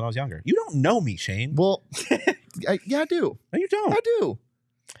Naked Ladies when I was younger. You don't know me, Shane. Well, yeah, I do. No, you don't. I do.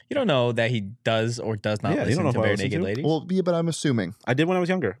 You don't know that he does or does not Yeah, you don't listen know to if I Bare listen Naked to it. Ladies. Well, yeah, but I'm assuming. I did when I was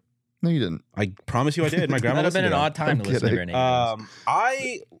younger. No, you didn't. I promise you I did. My grandma That would have listened been an to odd time to listen to Bare Naked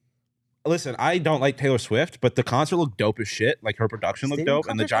Ladies. Listen, I don't like Taylor Swift, but the concert looked dope as shit. Like her production looked Stadium dope,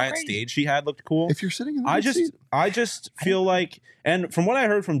 and the concerts are giant crazy. stage she had looked cool. If you're sitting in the I right seat. just feel like, and from what I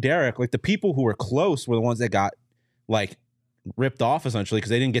heard from Derek, like the people who were close were the ones that got like ripped off essentially because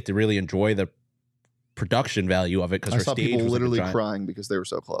they didn't get to really enjoy the production value of it because I her saw stage people was literally like a giant, crying because they were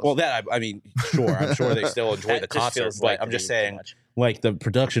so close. Well, that I mean, sure, I'm sure they still enjoy the That just concert, feels but like I'm just too saying, much. like the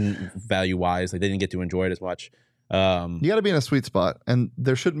production value wise, like they didn't get to enjoy it as much. You got to be in a sweet spot, and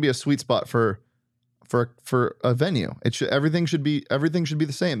there shouldn't be a sweet spot for for a venue. Everything should be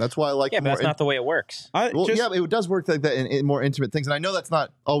the same. That's why I like. Yeah, but that's not the way it works. It does work like that in more intimate things, and I know that's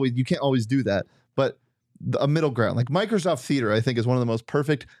not always. You can't always do that, but a middle ground, like Microsoft Theater, I think is one of the most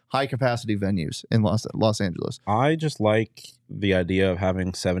perfect high capacity venues in Los Angeles. I just like the idea of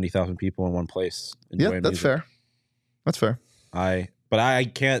having 70,000 people in one place. Yeah, that's fair. That's fair. But I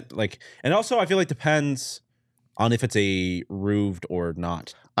can't and also I feel like depends on if it's a roofed or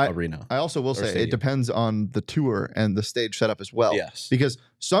not arena. I also will say stadium. it depends on the tour and the stage setup as well. Yes, because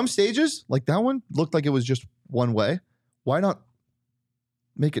some stages like that one looked like it was just one way. Why not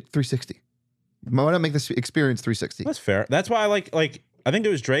make it 360? Why not make this experience 360? That's fair. That's why I like I think it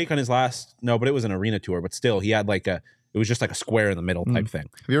was Drake on his last but it was an arena tour, but still he had it was just like a square in the middle type thing.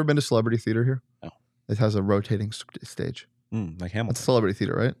 Have you ever been to Celebrity Theater here? No. It has a rotating stage. Like Hamilton. It's Celebrity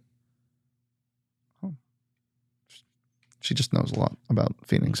Theater, right? Oh. She just knows a lot about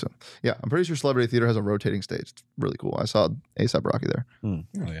Phoenix. So yeah, I'm pretty sure Celebrity Theater has a rotating stage. It's really cool. I saw A$AP Rocky there. Oh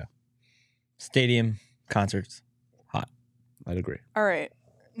yeah. Stadium concerts, hot. I'd agree. All right.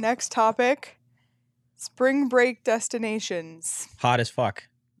 Next topic. Spring break destinations. Hot as fuck.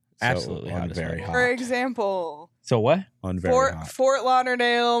 Absolutely hot as fuck. Very hot. For example. So what? On very hot. Fort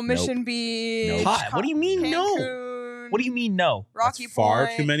Lauderdale, Mission Beach. Nope. Hot. What do you mean no? Cancun, What do you mean no? Rocky That's far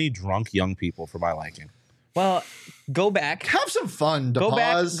Point. too many drunk young people for my liking. Well, go back. Have some fun. Go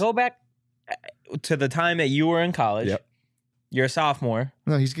back to the time that you were in college. Yep. You're a sophomore.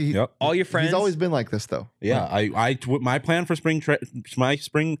 No, Yep. All your friends. He's always been like this, though. Yeah, my plan for my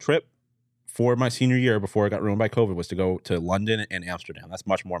spring trip for my senior year before it got ruined by COVID was to go to London and Amsterdam. That's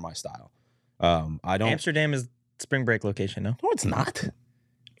much more my style. Amsterdam is spring break location, no? No, it's not.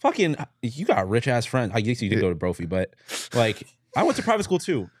 Fucking, you got rich ass friends. I guess you did go to Brophy, but I went to private school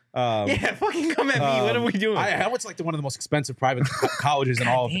too. Yeah, fucking come at me. What are we doing? I went to one of the most expensive private colleges in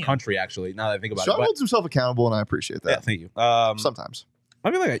all of the country. Actually, now that I think about Sean it, holds himself accountable, and I appreciate that. yeah, thank you. Sometimes.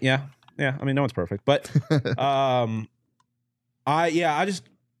 I mean, yeah. I mean, no one's perfect, but I just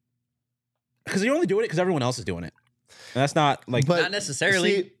because you're only doing it because everyone else is doing it. And that's not But not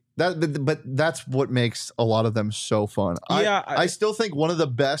necessarily. See, but that's what makes a lot of them so fun. I still think one of the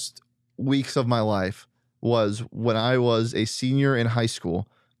best weeks of my life was when I was a senior in high school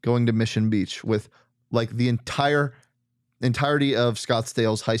going to Mission Beach with the entirety of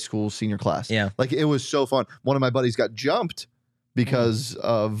Scottsdale's high school senior class. Yeah. It was so fun. One of my buddies got jumped because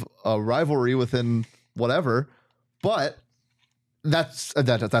of a rivalry within whatever, but that's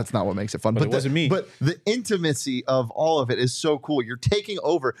not what makes it fun. But it wasn't me. But the intimacy of all of it is so cool. You're taking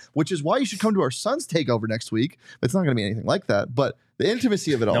over, which is why you should come to our son's takeover next week. It's not going to be anything like that, but the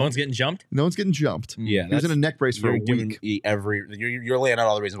intimacy of it all. No one's getting jumped? No one's getting jumped. Yeah, he was in a neck brace for a week. You're laying out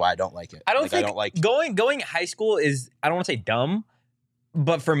all the reasons why I don't like it. I don't like going high school is, I don't want to say dumb,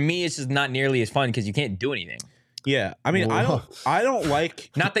 but for me it's just not nearly as fun because you can't do anything. Yeah, I mean, Whoa. I don't like.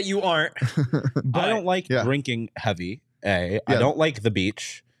 Not that you aren't. I don't like drinking heavy. I don't like the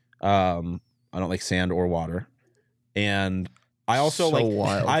beach. I don't like sand or water, and I also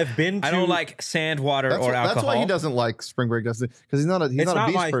wild. I've been. I don't like sand, water, or alcohol. That's why he doesn't like spring break because he's not a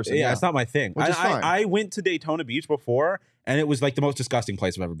beach person. Yeah, it's not my thing. Which is fine. I went to Daytona Beach before, and it was the most disgusting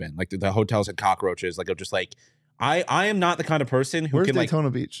place I've ever been. The hotels had cockroaches. I'm just I am not the kind of person who Where's can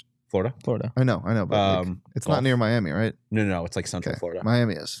Daytona Beach? Florida. I know, but it's not near Miami, right? No, it's Central Florida.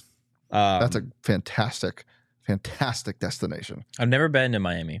 Miami is. That's a fantastic destination. I've never been to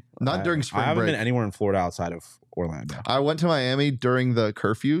Miami. Not during spring break. I haven't been anywhere in Florida outside of Orlando. I went to Miami during the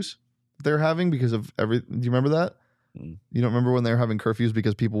curfews they're having because of do you remember that? You don't remember when they were having curfews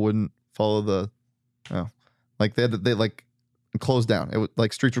because people wouldn't follow they closed down. It was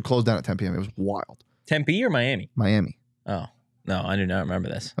streets were closed down at 10 p.m. It was wild. Tempe or Miami? Miami. Oh, no, I do not remember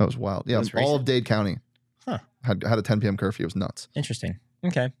this. That was wild. Yeah, all of Dade County had a 10 p.m. curfew. It was nuts. Interesting.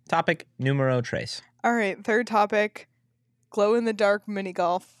 Okay. Topic numero tres. All right. Third topic. Glow in the dark mini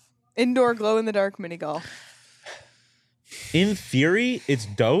golf. Indoor glow in the dark mini golf. In theory, it's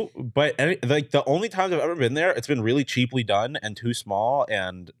dope, but the only times I've ever been there, it's been really cheaply done and too small,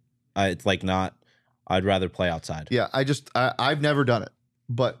 and it's not. I'd rather play outside. Yeah, I've never done it,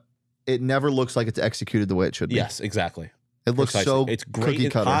 but it never looks like it's executed the way it should be. Yes, exactly. It looks so it's great cookie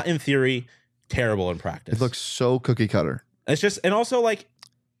cutter. Hot in theory, terrible in practice. It looks so cookie cutter. It's just, and also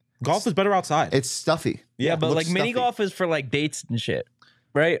golf is better outside. It's stuffy. Yeah, but looks mini stuffy. golf is for dates and shit,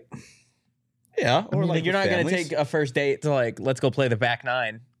 right? Yeah, or you're not gonna families. take a first date to let's go play the back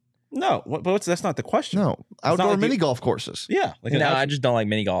nine. No, but that's not the question. No, outdoor not mini golf courses. Yeah, I just don't like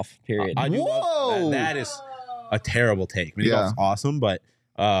mini golf. Period. I do love that is a terrible take. Mini golf's awesome, but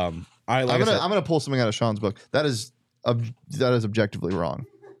I'm gonna pull something out of Sean's book. That is objectively wrong.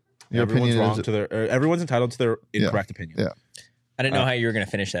 Your everyone's opinion wrong is to their. Everyone's entitled to their incorrect opinion. Yeah. I didn't know how you were going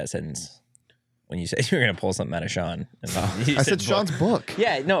to finish that sentence when you said you were going to pull something out of Sean. You I said Sean's book.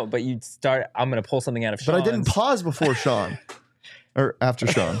 Yeah, no, but you start. I'm going to pull something out of Sean. But I didn't pause before Sean or after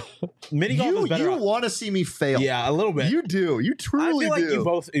Sean. Mini golf is better. You want to see me fail? Yeah, a little bit. You do. You I truly feel like do. you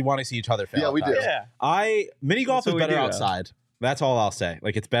both want to see each other fail. Yeah, we do. Yeah. Mini golf That's is what we better do, outside. That's all I'll say.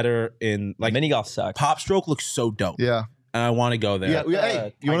 Like it's better in like mini golf sucks. Pop Stroke looks so dope. Yeah. And I want to go there. Yeah.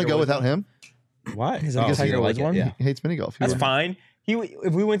 Hey, you want to Tiger go Woods without him? Why? Is that because so you Tiger don't Woods like it? one? Yeah. He hates mini golf. That's fine.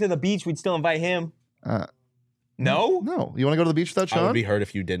 If we went to the beach, we'd still invite him. No? No. You want to go to the beach without I Sean? would be hurt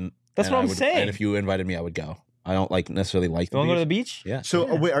if you didn't. That's and what I I'm would- saying. And if you invited me, I would go. I don't necessarily like You want to go to the beach? Yeah.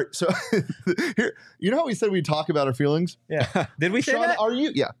 So wait. So here, you know how we said we'd talk about our feelings? Yeah. Did we say Sean, that? are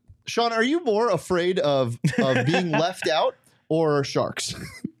you? Yeah. Sean, are you more afraid of being left out or sharks?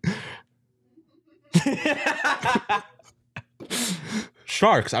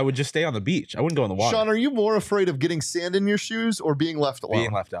 Sharks, I would just stay on the beach. I wouldn't go in the water. Sean, are you more afraid of getting sand in your shoes or being left alone?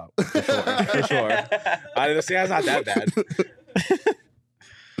 Being left out. For sure. For sure. I didn't say that's not that bad.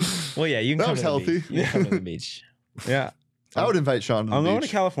 Well, yeah, you can That come was to the healthy. beach. You can come to the beach. Yeah. I would invite Sean to the I'm going to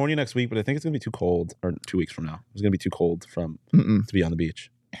beach. California next week, but I think it's going to be too cold. Or 2 weeks from now. It's going to be too cold to be on the beach.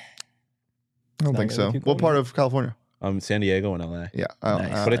 I don't not think gonna so. be too What cold part of California? San Diego and LA. Yeah.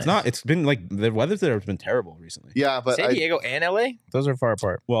 Nice. But it's not. It's been like the weather there has been terrible recently. Yeah, but San Diego and LA? Those are far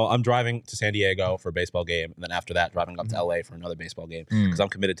apart. Well, I'm driving to San Diego for a baseball game, and then after that, driving up to LA for another baseball game because I'm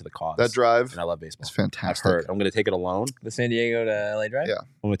committed to the cause. that drive and I love baseball. is I've fantastic. heard. I'm going to take it alone. The San Diego to LA drive? Yeah.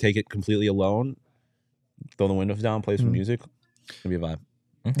 I'm going to take it completely alone. Throw the windows down, play some music. It's going to be a vibe.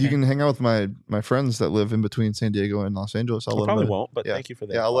 You can hang out with my friends that live in between San Diego and Los Angeles. I'll I let probably them know. won't, but Yeah. thank you for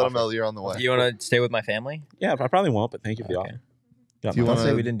that. Yeah, I'll let them offer. know you're on the way. You want to stay with my family? Yeah, I probably won't, but thank you for the Okay. offer. Yeah, Do you Don't wanna-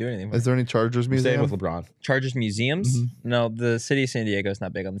 say we didn't do anything. Is there any Chargers I'm staying museum? with LeBron. Chargers museums? No, the city of San Diego is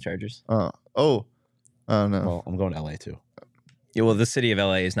not big on the Chargers. Oh no. Well, I'm going to LA too. Yeah, well, the city of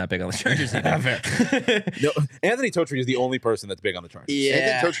LA is not big on the Chargers either. No, Anthony Totri is the only person that's big on the Chargers.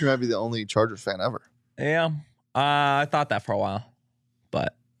 I think Totri might be the only Chargers fan ever. Yeah. I thought that for a while,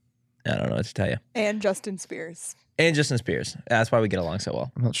 but I don't know what to tell you. And Justin Spears. And Justin Spears. That's why we get along so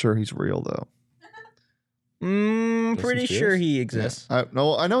well. I'm not sure he's real though. Pretty Spears? sure he exists. I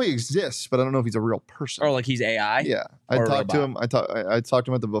know he exists, but I don't know if he's a real person. Or like he's AI. Yeah, I Or a talked to him. robot. I talked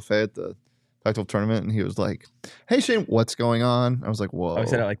to him at the buffet at the Pac-12 tournament, and he was like, "Hey Shane, what's going on?" I was like, "Whoa." Oh, he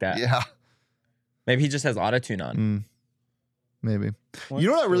said it like that. Yeah, Maybe he just has auto-tune on. maybe. You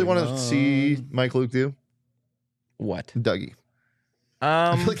know what I really want to see Mike Luke do? What? Dougie.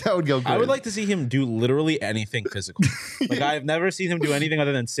 I feel like that would go good. I would like to see him do literally anything physical. Like I've never seen him do anything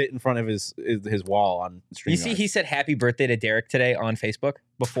other than sit in front of his wall on stream. You see, he said happy birthday to Derek today on Facebook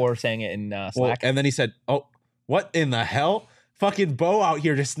before saying it in Slack. and then he said, "Oh, what in the hell? Fucking Bo out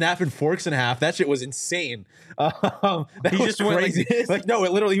here just snapping forks in half. That shit was insane." That He was just went like crazy. this? Like no,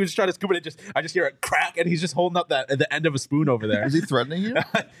 it literally he was trying to scoop it. And I just hear it crack, and he's just holding up that at the end of a spoon over there. Is he threatening you?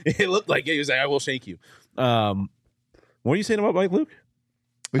 It looked like it. He was like, "I will shake you." What are you saying about Mike Luke?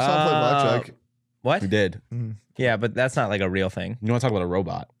 We saw him play blackjack. What? We did. Yeah, but that's not like a real thing. You want to talk about a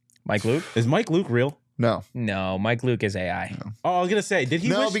robot? Mike Luke? Is Mike Luke real? No, No, Mike Luke is AI. Oh, I was gonna say, did he?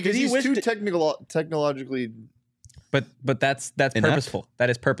 no, wish, because did he he's wish too to- technologically But that's Inept? purposeful. That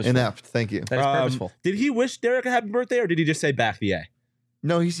is purposeful. inept. Thank you. That is purposeful. Did he wish Derek a happy birthday, or did he just say back the A?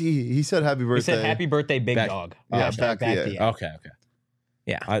 No, he said happy birthday. He said happy birthday, big Back- dog. Yeah, Hashtag back the A. Okay.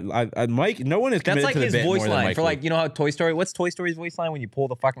 Yeah. I Mike. No one is That's committed like to the his bit more voice than line Mike for like, Luke. you know how Toy Story, what's Toy Story's voice line when you pull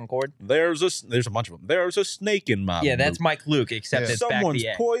the fucking cord? There's a bunch of them. There's a snake in my Yeah, that's boot. Mike Luke, except Yeah. it's back Someone's the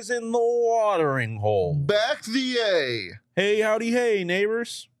A. poisoned the watering hole. Back the A. Hey, howdy, hey,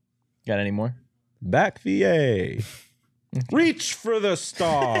 neighbors. Got any more? Back the A. Reach for the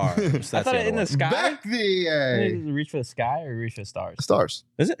stars. I thought it in the sky. Back the A. Reach for the sky or reach for the stars? Stars.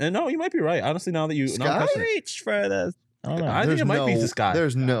 Is it? No, you might be right. Honestly, now that you now I'm Sky? questioning it. Reach for the. I don't know. I think There's it might be no- the sky.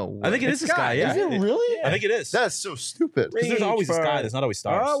 There's no way. I think it is the sky. Yeah, Is it really? I think it is. That's so stupid. Because there's always a Reach sky. for- There's not always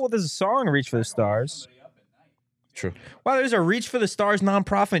stars. Oh, well, there's a song, Reach for the Stars. True. Wow, there's a Reach for the Stars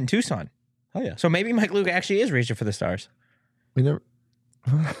nonprofit in Tucson. Oh yeah. So maybe Mike Luke actually is reaching for the stars. We never.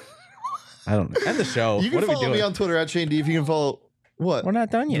 I don't know. End the show. You can What are we follow doing? me on Twitter at Shane D. If you can follow. What? We're not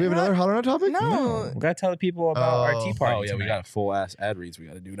done Do yet. we have another hot or not topic? No. We got to tell the people about our tea party. Oh yeah, we tonight. got a full ass ad reads we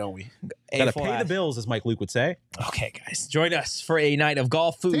got to do, don't we? A Got to full pay the ass. bills, as Mike Luke would say. Okay, guys, join us for a night of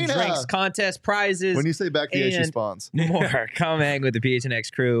golf, food, Tina. drinks, contests, prizes, When you say back the A, she And- spawns. more. Come hang with the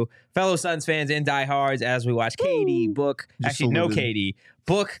PHNX crew, fellow Suns fans and diehards as we watch Katie, Book, Just actually no saluted Katie,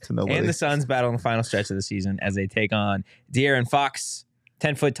 Book, to nobody. and the Suns battle in the final stretch of the season as they take on De'Aaron Fox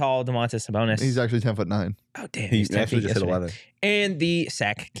 10-foot tall Domantas Sabonis. He's actually 10'9". Oh, damn. He He's 10 actually feet just hit yesterday. 11. And the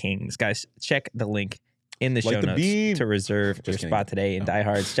Sack Kings. Guys, check the link in the Like show the notes beam. to reserve your Just kidding. spot today in No.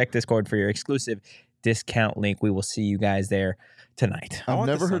 Diehards. Check Discord for your exclusive discount link. We will see you guys there tonight. I I've want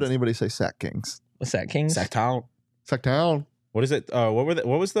the never heard Suns. anybody say Sack Kings. What's that, Kings? Sacktown. Sacktown. What is it? Who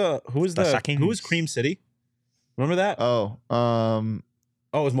was The Sackings. who was Cream City? Remember that? Oh,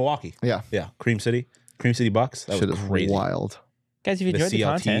 Oh, it was Milwaukee. yeah. Yeah, Cream City Bucks. That Shit was is crazy. wild. Guys, if you The enjoyed the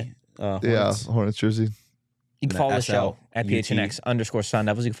CLT. content, Yeah, Hornets. Hornets jersey. you can And follow the SL, show at UT. PHNX_Sun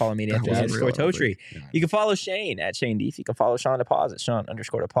Devils. You can follow me at That wasn't _Totri. real, I don't think. You can follow Shane at Shane Deef. You can follow Sean DePause at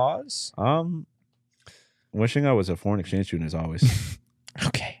Sean_DePause. Wishing I was a foreign exchange student as always.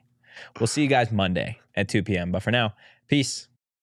 Okay. We'll see you guys Monday at 2 p.m. But for now, peace.